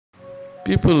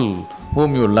People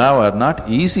whom you love are not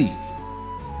easy.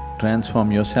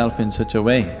 Transform yourself in such a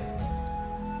way.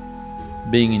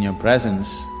 Being in your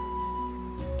presence,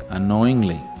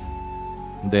 unknowingly,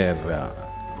 their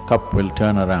cup will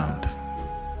turn around.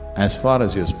 As far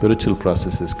as your spiritual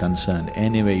process is concerned,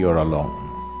 anyway you're alone.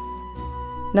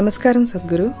 Namaskaram,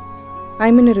 Sadhguru.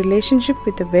 I'm in a relationship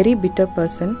with a very bitter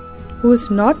person who is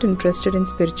not interested in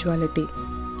spirituality.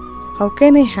 How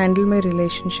can I handle my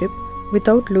relationship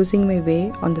without losing my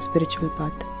way on the spiritual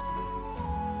path?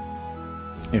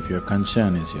 If your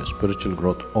concern is your spiritual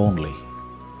growth only,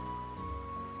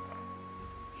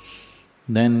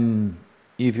 then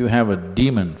if you have a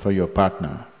demon for your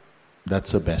partner,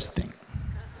 that's the best thing.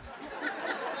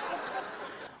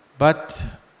 But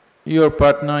your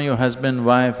partner, your husband,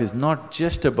 wife is not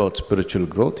just about spiritual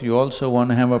growth, you also want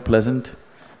to have a pleasant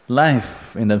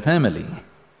life in the family.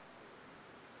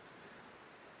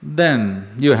 Then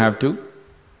you have to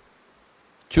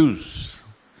choose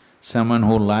someone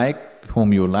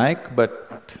whom you like,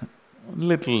 but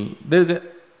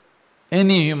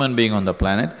any human being on the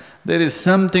planet, there is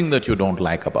something that you don't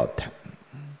like about them,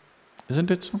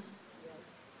 isn't it so?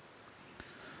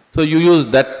 So you use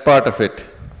that part of it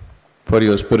for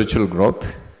your spiritual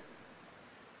growth,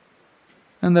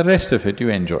 and the rest of it you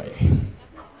enjoy.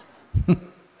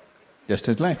 Just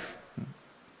as life.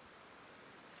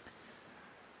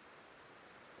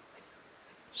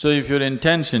 So if your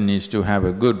intention is to have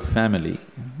a good family,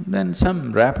 then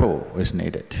some rapport is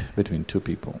needed between two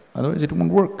people, otherwise it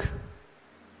won't work.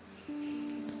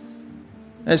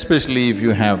 Especially if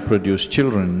you have produced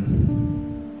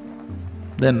children,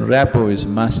 then rapport is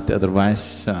must,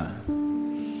 otherwise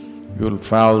you'll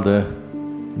foul the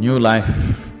new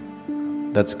life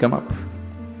that's come up.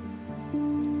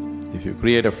 If you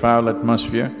create a foul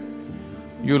atmosphere,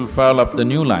 you'll foul up the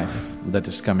new life that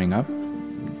is coming up.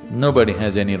 Nobody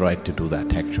has any right to do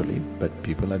that actually, but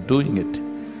people are doing it.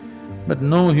 But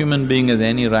no human being has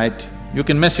any right… You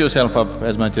can mess yourself up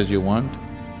as much as you want,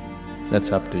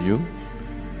 that's up to you.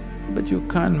 But you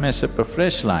can't mess up a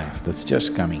fresh life that's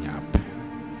just coming up.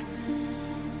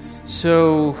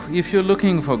 So, if you're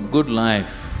looking for good life,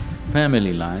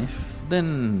 family life,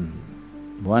 then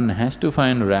one has to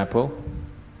find rapport.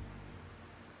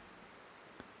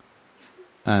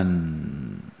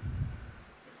 And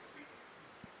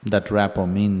that rapport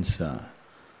means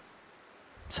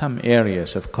some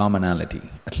areas of commonality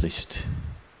at least.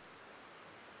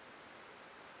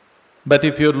 But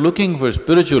if you're looking for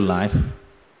spiritual life,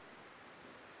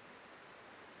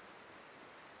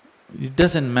 it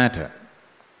doesn't matter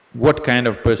what kind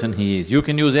of person he is, you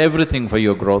can use everything for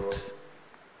your growth,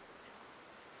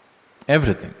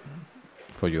 everything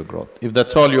for your growth, if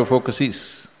that's all your focus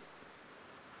is.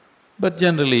 But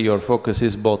generally your focus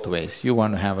is both ways, you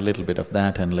want to have a little bit of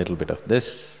that and a little bit of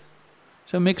this,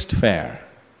 so mixed fare.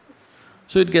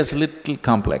 So it gets a little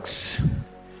complex.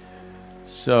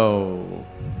 So,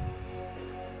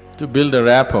 to build a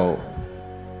rapport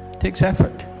takes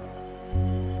effort,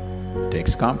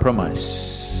 takes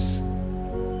compromise,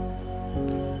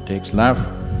 takes love,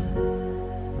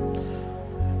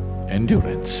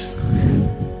 endurance.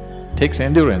 Takes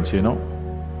endurance, you know.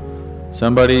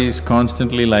 Somebody is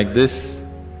constantly like this,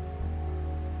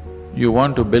 you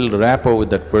want to build rapport with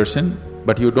that person,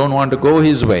 but you don't want to go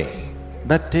his way.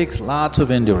 That takes lots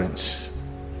of endurance.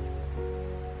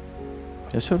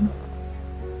 Yes or no?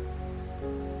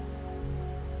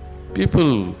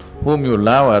 People whom you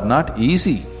love are not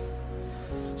easy.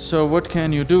 So what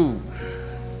can you do?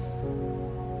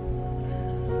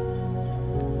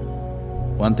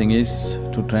 One thing is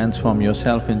to transform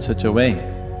yourself in such a way,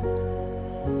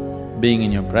 being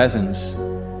in your presence,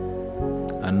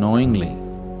 unknowingly,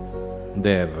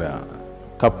 their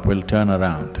cup will turn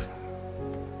around.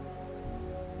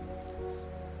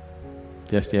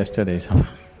 Just yesterday,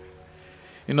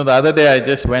 you know, the other day I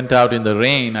just went out in the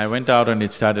rain, I went out and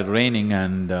it started raining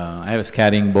and I was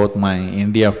carrying both my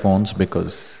India phones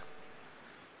because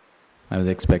I was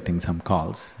expecting some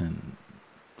calls and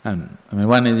I mean,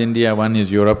 one is India, one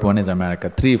is Europe, one is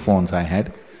America, 3 phones I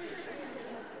had.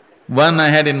 One I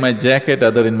had in my jacket,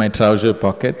 other in my trouser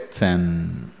pockets,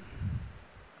 and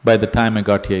by the time I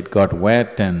got here it got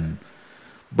wet and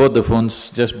both the phones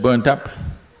just burnt up.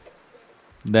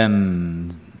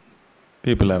 Then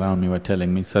people around me were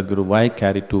telling me, Sadhguru, why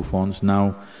carry 2 phones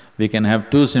now? We can have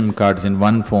 2 SIM cards in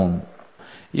one phone.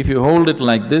 If you hold it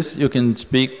like this, you can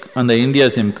speak on the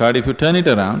India SIM card. If you turn it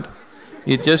around,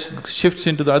 it just shifts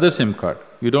into the other SIM card.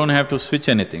 You don't have to switch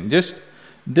anything, just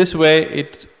this way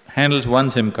it handles one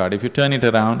SIM card. If you turn it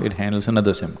around, it handles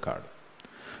another SIM card.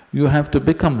 You have to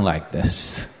become like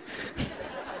this.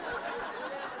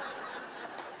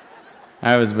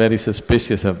 I was very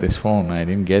suspicious of this phone, I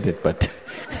didn't get it, but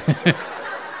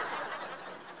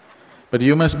but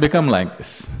you must become like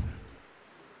this.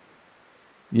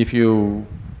 If you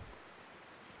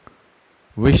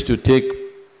wish to take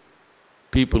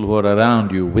people who are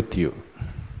around you with you,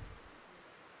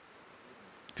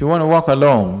 if you want to walk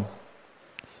alone,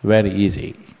 it's very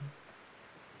easy.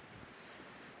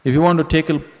 If you want to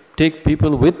take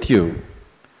people with you,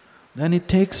 then it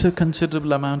takes a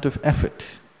considerable amount of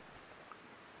effort.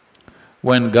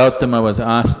 When Gautama was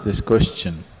asked this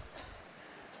question,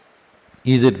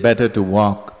 is it better to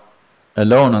walk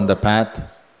alone on the path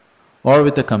or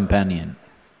with a companion?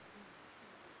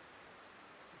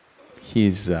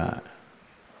 He's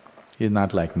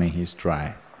not like me, he's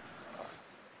dry.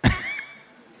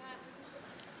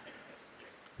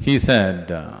 He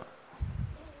said,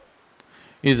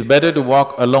 it's better to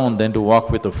walk alone than to walk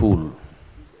with a fool.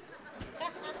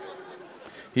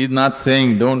 He's not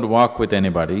saying don't walk with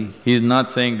anybody, he's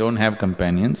not saying don't have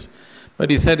companions, but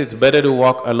he said it's better to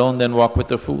walk alone than walk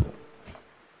with a fool.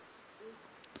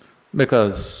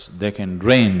 Because they can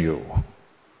drain you,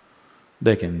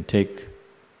 they can take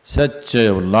such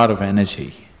a lot of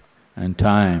energy and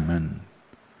time, and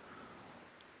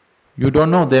you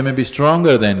don't know, they may be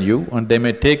stronger than you and they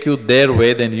may take you their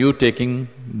way than you taking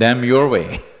them your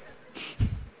way.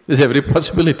 There's every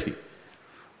possibility,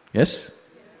 yes?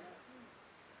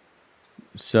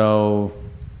 So,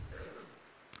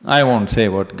 I won't say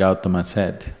what Gautama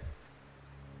said.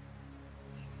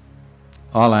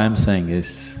 All I am saying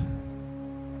is,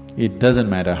 it doesn't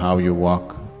matter how you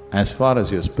walk, as far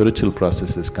as your spiritual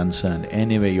process is concerned,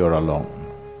 anyway you're alone.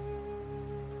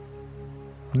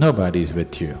 Nobody is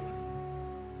with you.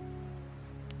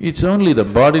 It's only the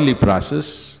bodily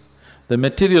process, the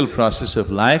material process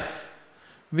of life,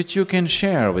 which you can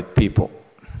share with people.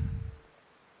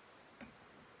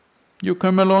 You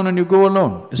come alone and you go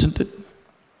alone, isn't it?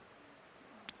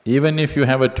 Even if you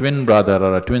have a twin brother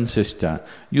or a twin sister,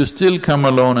 you still come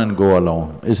alone and go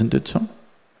alone, isn't it so?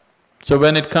 So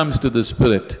when it comes to the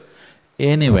spirit,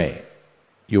 anyway,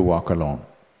 you walk alone.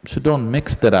 So don't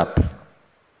mix that up.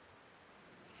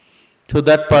 So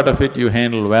that part of it you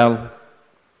handle well.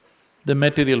 The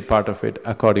material part of it,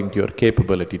 according to your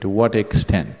capability, to what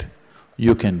extent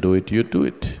you can do it, you do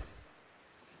it.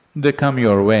 They come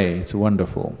your way, it's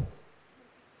wonderful.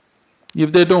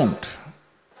 If they don't,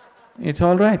 it's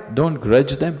all right, don't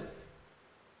grudge them.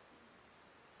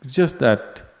 It's just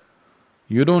that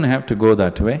you don't have to go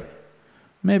that way.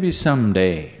 Maybe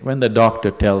someday, when the doctor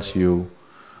tells you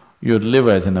your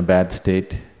liver is in a bad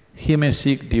state, he may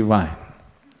seek divine,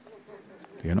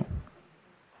 you know.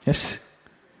 Yes.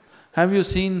 Have you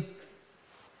seen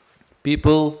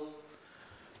people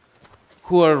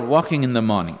who are walking in the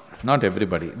morning? Not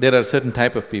everybody, there are certain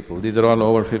type of people, these are all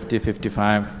over 50,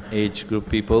 55 age group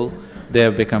people. They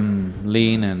have become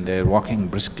lean and they're walking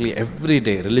briskly every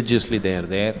day, religiously they are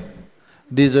there.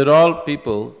 These are all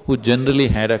people who generally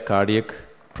had a cardiac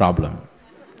problem.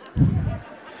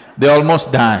 They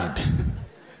almost died.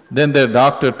 Then their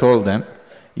doctor told them,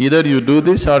 either you do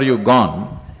this or you're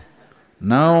gone.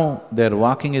 Now their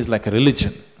walking is like a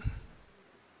religion.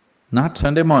 Not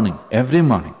Sunday morning, every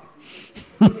morning.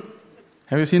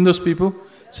 Have you seen those people?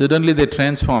 Suddenly they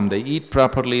transform, they eat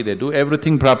properly, they do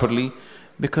everything properly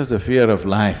because the fear of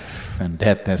life and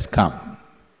death has come.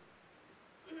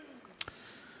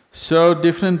 So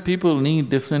different people need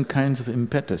different kinds of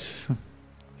impetus.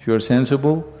 If you're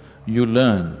sensible, you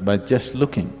learn by just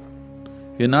looking.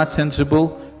 If you're not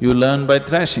sensible, you learn by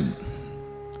thrashing.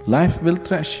 Life will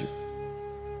thrash you.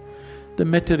 The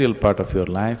material part of your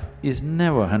life is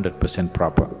never 100%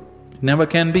 proper, it never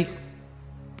can be,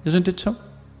 isn't it so?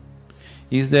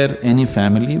 Is there any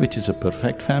family which is a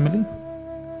perfect family?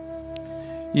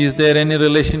 Is there any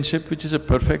relationship which is a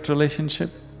perfect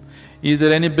relationship? Is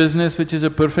there any business which is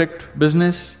a perfect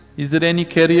business? Is there any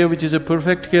career which is a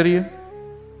perfect career?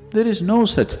 There is no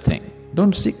such thing,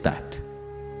 don't seek that.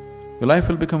 Your life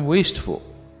will become wasteful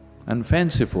and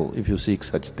fanciful if you seek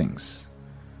such things.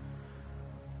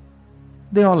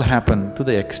 They all happen to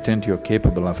the extent you're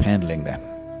capable of handling them,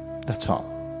 that's all.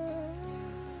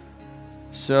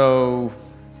 So,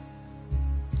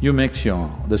 you make sure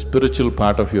the spiritual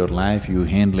part of your life, you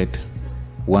handle it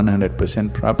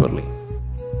 100% properly.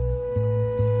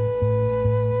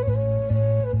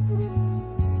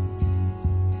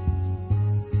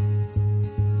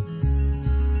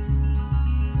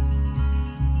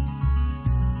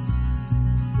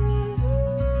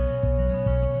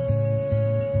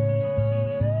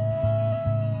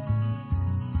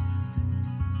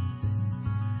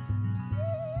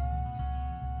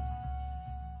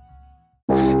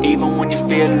 Even when you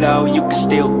feel low, you can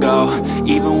still go.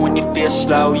 Even when you feel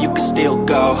slow, you can still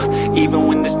go. Even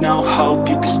when there's no hope,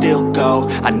 you can still go.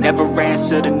 I never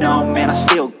answer to no, man, I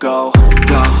still go.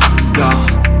 Go, go,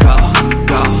 go,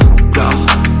 go, go,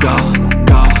 go,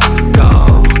 go, go,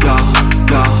 go,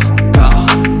 go, go,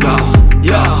 go,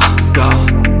 yo, go,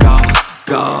 go,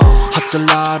 go. Hustle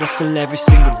hard, hustle every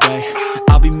single day.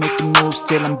 I'll be making moves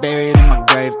till I'm buried in my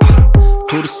grave.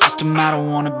 To the system, I don't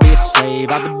wanna be a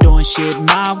slave. I've been doing shit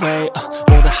my way,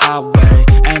 or the highway.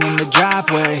 And in the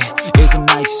driveway is a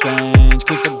nice range.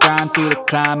 Cause I grind through the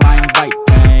climb, I invite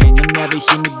pain. You'll never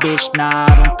hear me, bitch, nah,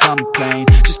 I don't complain.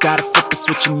 Just gotta flip the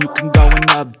switch and you can go and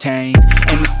obtain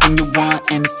anything you want,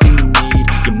 anything you need.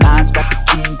 Your mind's got the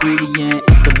key ingredient,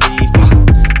 it's belief.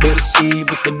 They'll deceive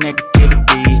with the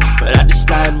negativity, but I just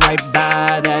slide right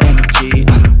by that energy.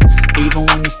 Even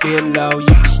when you feel low, you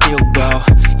can still go.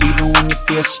 Even when you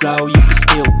feel slow, you can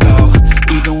still go.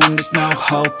 Even when there's no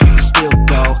hope, you can still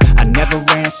go. I never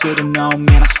answer to no,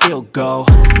 man, I still go.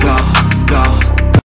 Go.